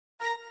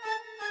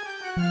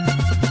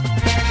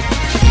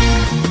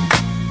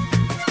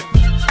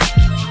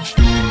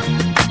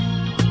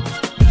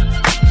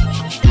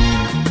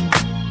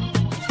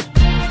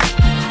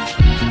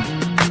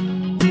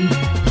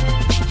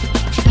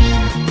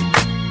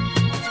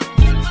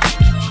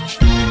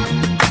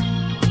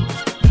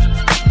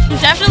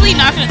Definitely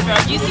not gonna throw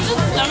up. Do you see the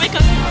stomach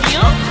of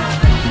steel?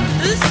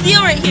 This is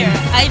steel right here.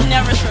 I'd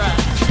never throw up.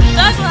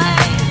 Thug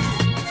life!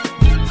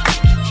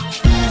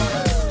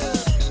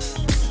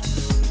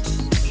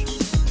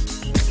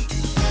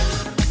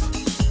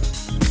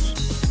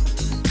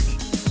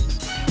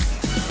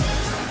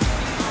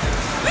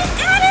 We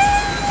got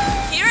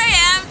it! Here I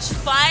am,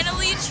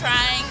 finally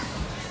trying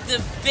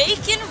the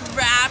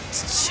bacon-wrapped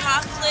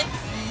chocolate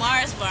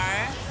Mars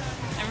bar.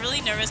 I'm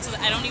really nervous because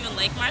I don't even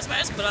like Mars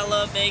bars, but I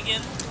love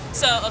bacon.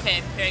 So,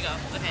 okay, here I go.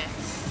 Okay.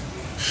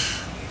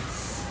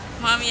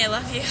 Mommy, I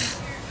love you.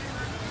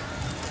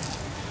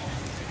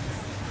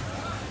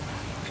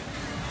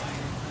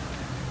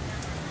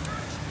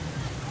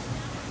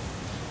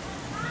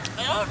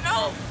 I don't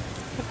know.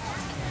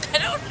 I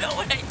don't know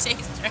what I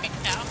taste right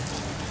now.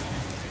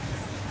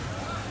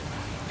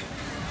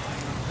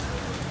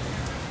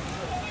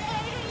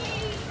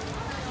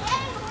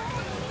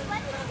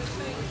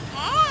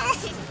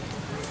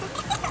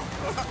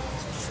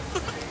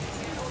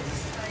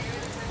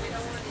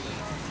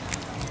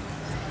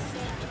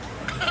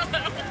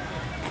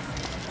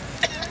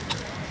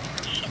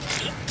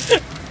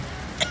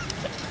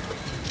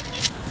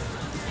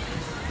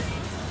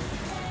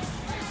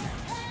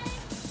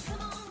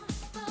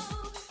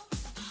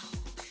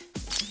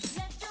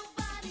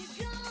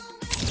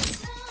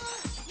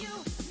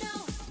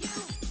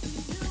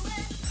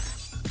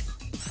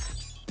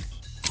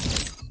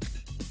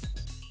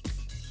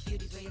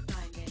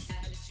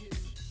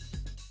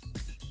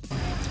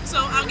 So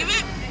I'll give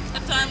it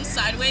a thumb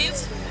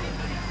sideways.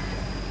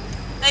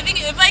 I think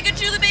if I could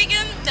chew the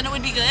bacon, then it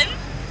would be good.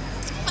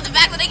 But the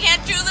fact that I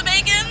can't chew the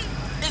bacon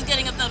is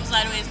getting a thumb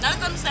sideways. Not a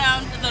thumbs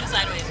down, a thumb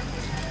sideways.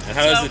 And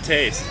how does it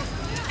taste?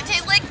 It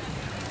tastes like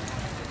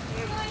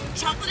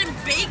chocolate and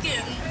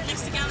bacon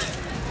mixed together.